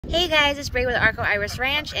Hey guys, it's Bree with Arco Iris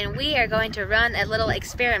Ranch, and we are going to run a little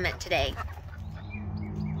experiment today.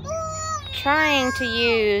 Trying to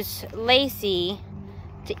use Lacey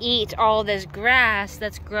to eat all this grass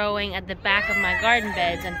that's growing at the back of my garden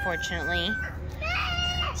beds, unfortunately.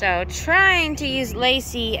 So trying to use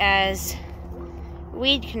Lacey as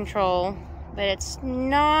weed control, but it's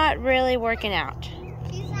not really working out.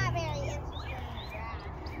 She's not very interested in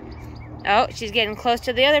grass. Oh, she's getting close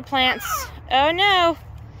to the other plants. Oh no!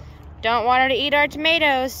 Don't want her to eat our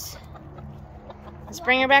tomatoes. Let's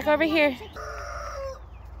bring her back over here.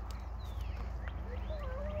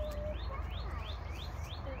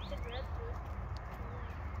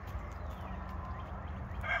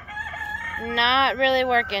 Not really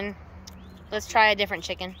working. Let's try a different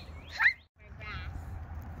chicken.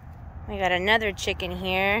 We got another chicken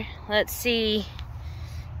here. Let's see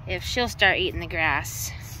if she'll start eating the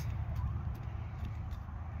grass.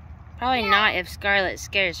 Probably not if Scarlet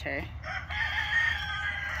scares her.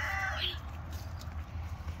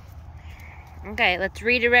 Okay, let's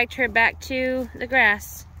redirect her back to the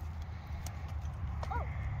grass. Oh.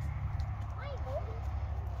 Hi, baby.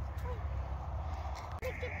 Hi.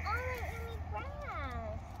 Look at all that yummy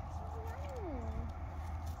grass. So yummy.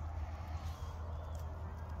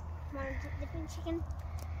 Want a different chicken?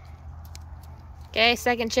 Okay,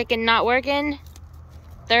 second chicken not working.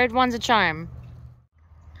 Third one's a charm.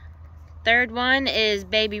 Third one is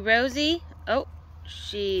baby Rosie. Oh,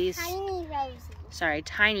 she's... Tiny Rosie. Sorry,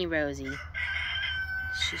 tiny Rosie.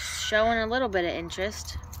 She's showing a little bit of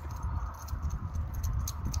interest.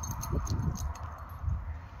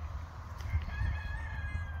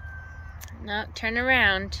 No, turn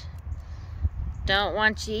around. Don't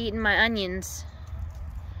want you eating my onions.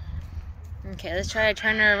 Okay, let's try to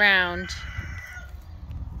turn her around.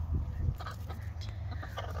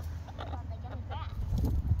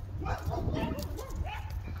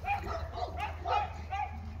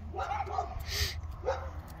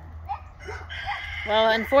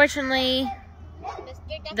 Well, unfortunately,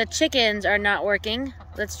 the chickens are not working.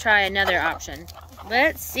 Let's try another option.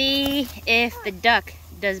 Let's see if the duck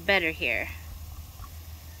does better here.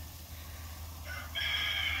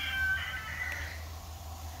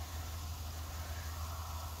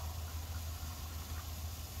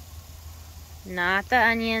 Not the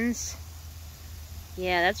onions.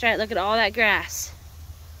 Yeah, that's right. Look at all that grass.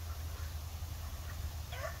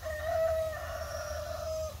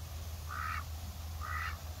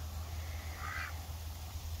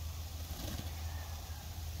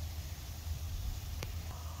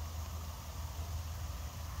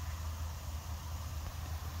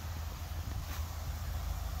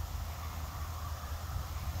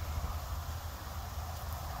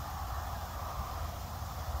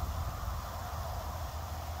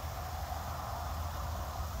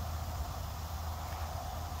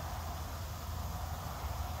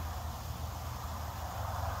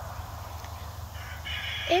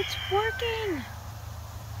 It's working.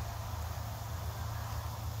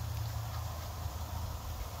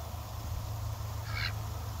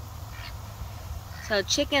 So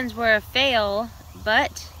chickens were a fail,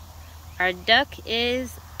 but our duck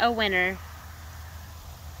is a winner.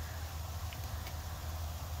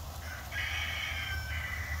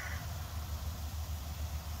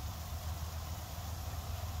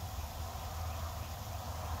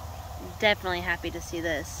 Definitely happy to see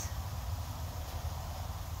this.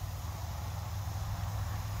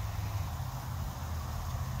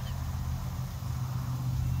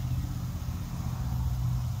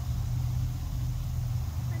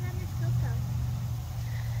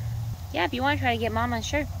 Yeah, if you want to try to get Mama,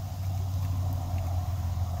 sure.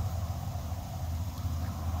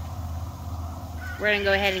 We're going to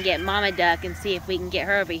go ahead and get Mama Duck and see if we can get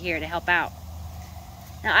her over here to help out.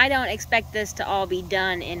 Now, I don't expect this to all be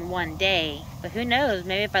done in one day, but who knows?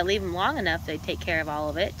 Maybe if I leave them long enough, they take care of all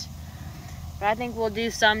of it. But I think we'll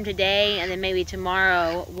do some today, and then maybe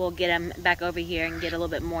tomorrow we'll get them back over here and get a little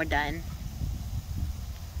bit more done.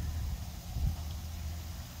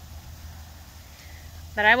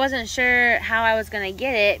 But I wasn't sure how I was going to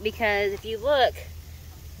get it, because if you look,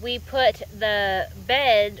 we put the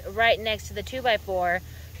bed right next to the 2x4,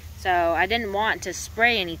 so I didn't want to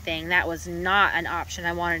spray anything. That was not an option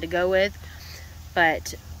I wanted to go with,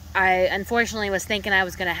 but I unfortunately was thinking I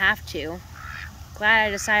was going to have to. Glad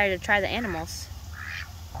I decided to try the animals.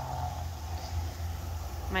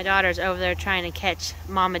 My daughter's over there trying to catch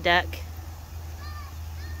Mama Duck.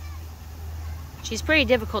 She's pretty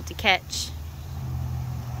difficult to catch.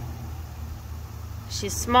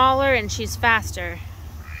 She's smaller and she's faster.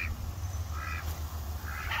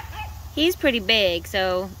 He's pretty big,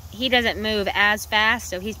 so he doesn't move as fast,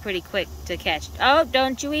 so he's pretty quick to catch. Oh,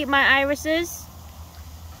 don't you eat my irises.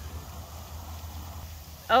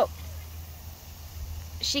 Oh,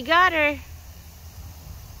 she got her.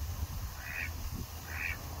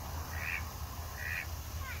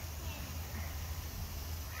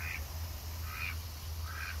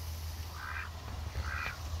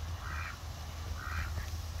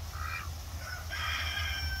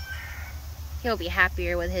 He'll be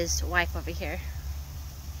happier with his wife over here.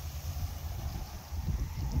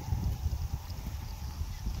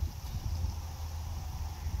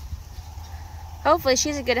 Hopefully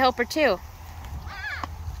she's a good helper too.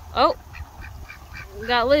 Oh,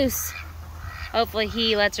 got loose. Hopefully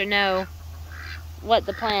he lets her know what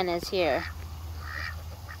the plan is here.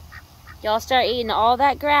 Y'all start eating all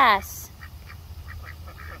that grass.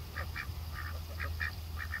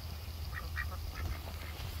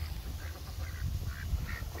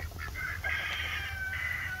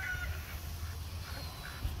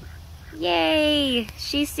 Yay,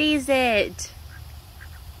 she sees it.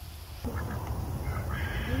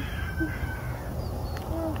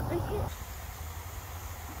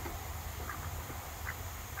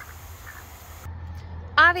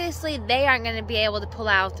 Obviously, they aren't going to be able to pull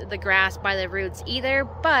out the grass by the roots either,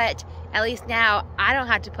 but at least now I don't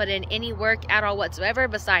have to put in any work at all whatsoever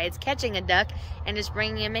besides catching a duck and just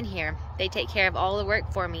bringing him in here. They take care of all the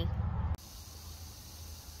work for me.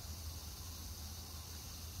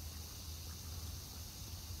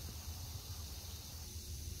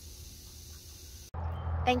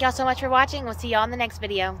 Thank y'all so much for watching. We'll see y'all in the next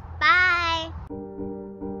video.